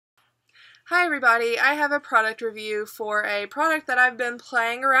Hi everybody, I have a product review for a product that I've been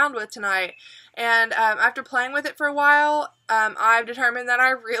playing around with tonight, and after playing with it for a while, I've determined that I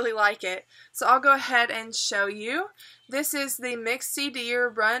really like it. So I'll go ahead and show you. This is the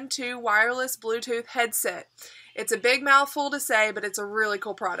MixCDer Run 2 wireless Bluetooth headset. It's a big mouthful to say, but it's a really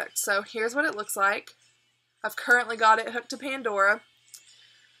cool product. So here's what it looks like. I've currently got it hooked to Pandora.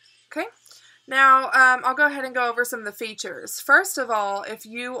 Okay. Now, I'll go ahead and go over some of the features. First of all, if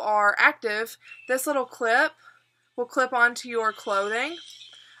you are active, this little clip will clip onto your clothing.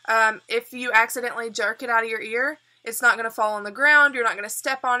 If you accidentally jerk it out of your ear, it's not going to fall on the ground, you're not going to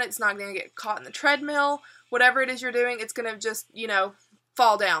step on it, it's not going to get caught in the treadmill. Whatever it is you're doing, it's going to just,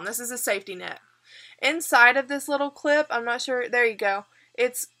 fall down. This is a safety net. Inside of this little clip, I'm not sure, there you go,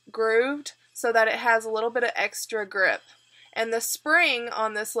 it's grooved so that it has a little bit of extra grip. And the spring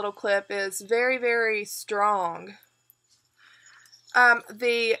on this little clip is very, very strong.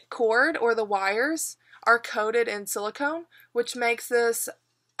 The cord or the wires are coated in silicone, which makes this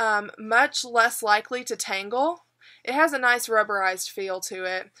much less likely to tangle. It has a nice rubberized feel to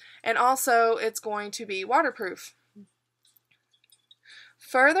it, and also it's going to be waterproof.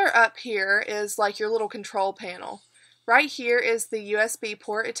 Further up here is like your little control panel. Right here is the USB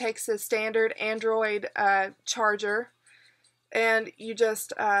port. It takes a standard Android charger. And you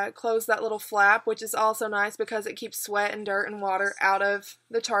just close that little flap, which is also nice because it keeps sweat and dirt and water out of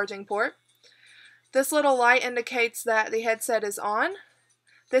the charging port. This little light indicates that the headset is on.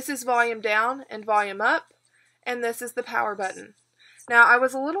 This is volume down and volume up, and this is the power button. Now, I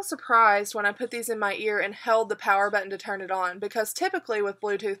was a little surprised when I put these in my ear and held the power button to turn it on, because typically with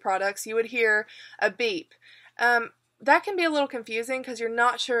Bluetooth products you would hear a beep. That can be a little confusing because you're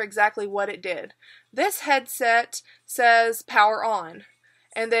not sure exactly what it did. This headset says power on,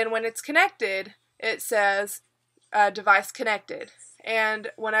 and then when it's connected, it says device connected. And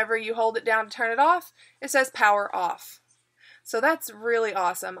whenever you hold it down to turn it off, it says power off. So that's really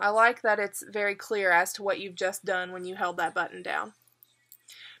awesome. I like that it's very clear as to what you've just done when you held that button down.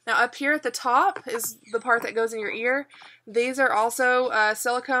 Now up here at the top is the part that goes in your ear. These are also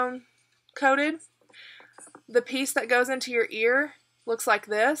silicone coated. The piece that goes into your ear looks like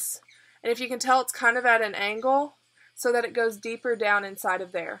this, and if you can tell, it's kind of at an angle so that it goes deeper down inside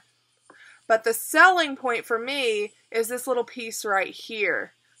of there. But the selling point for me is this little piece right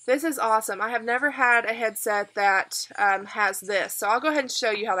here. This is awesome. I have never had a headset that has this, so I'll go ahead and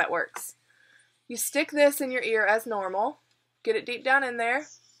show you how that works. You stick this in your ear as normal, get it deep down in there,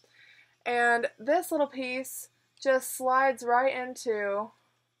 and this little piece just slides right into...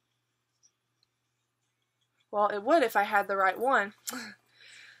 Well, it would if I had the right one.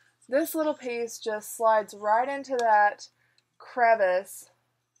 This little piece just slides right into that crevice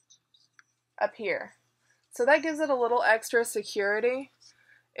up here. So that gives it a little extra security.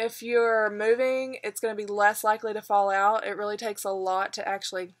 If you're moving, it's going to be less likely to fall out. It really takes a lot to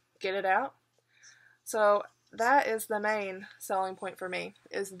actually get it out. So that is the main selling point for me,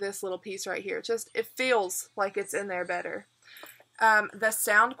 is this little piece right here. It feels like it's in there better. The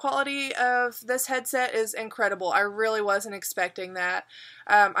sound quality of this headset is incredible. I really wasn't expecting that.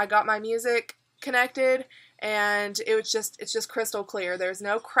 I got my music connected, and it's just crystal clear. There's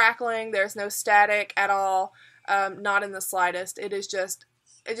no crackling, there's no static at all, not in the slightest. It just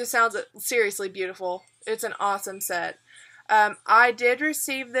sounds seriously beautiful. It's an awesome set. I did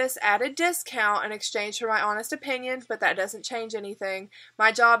receive this at a discount in exchange for my honest opinion, but that doesn't change anything.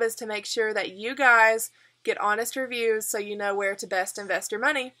 My job is to make sure that you guys get honest reviews so you know where to best invest your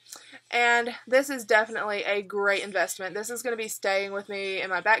money. And this is definitely a great investment. This is going to be staying with me in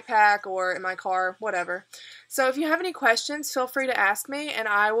my backpack or in my car, whatever. So if you have any questions, feel free to ask me and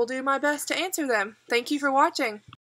I will do my best to answer them. Thank you for watching.